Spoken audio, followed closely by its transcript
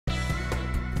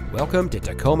Welcome to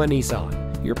Tacoma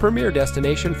Nissan, your premier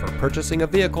destination for purchasing a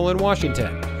vehicle in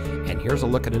Washington. And here's a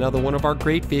look at another one of our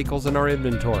great vehicles in our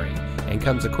inventory, and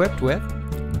comes equipped with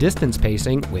distance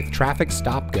pacing with traffic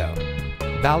stop-go,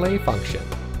 valet function,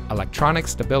 electronic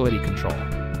stability control,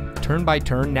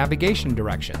 turn-by-turn navigation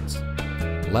directions,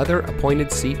 leather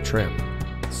appointed seat trim,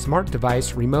 smart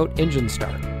device remote engine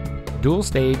start, dual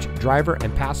stage driver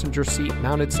and passenger seat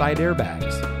mounted side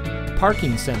airbags,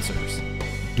 parking sensors,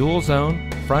 dual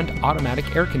zone front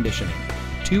automatic air conditioning,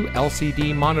 2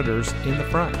 LCD monitors in the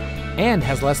front, and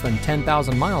has less than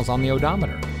 10,000 miles on the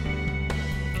odometer.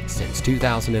 Since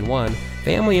 2001,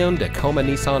 family-owned Tacoma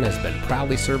Nissan has been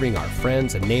proudly serving our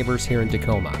friends and neighbors here in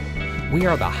Tacoma. We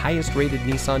are the highest-rated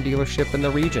Nissan dealership in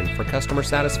the region for customer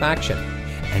satisfaction,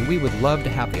 and we would love to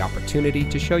have the opportunity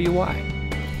to show you why.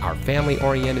 Our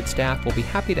family-oriented staff will be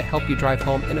happy to help you drive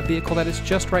home in a vehicle that is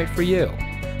just right for you.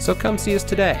 So come see us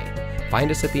today. Find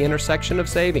us at the intersection of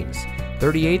Savings,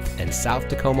 38th and South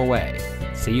Tacoma Way.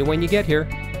 See you when you get here.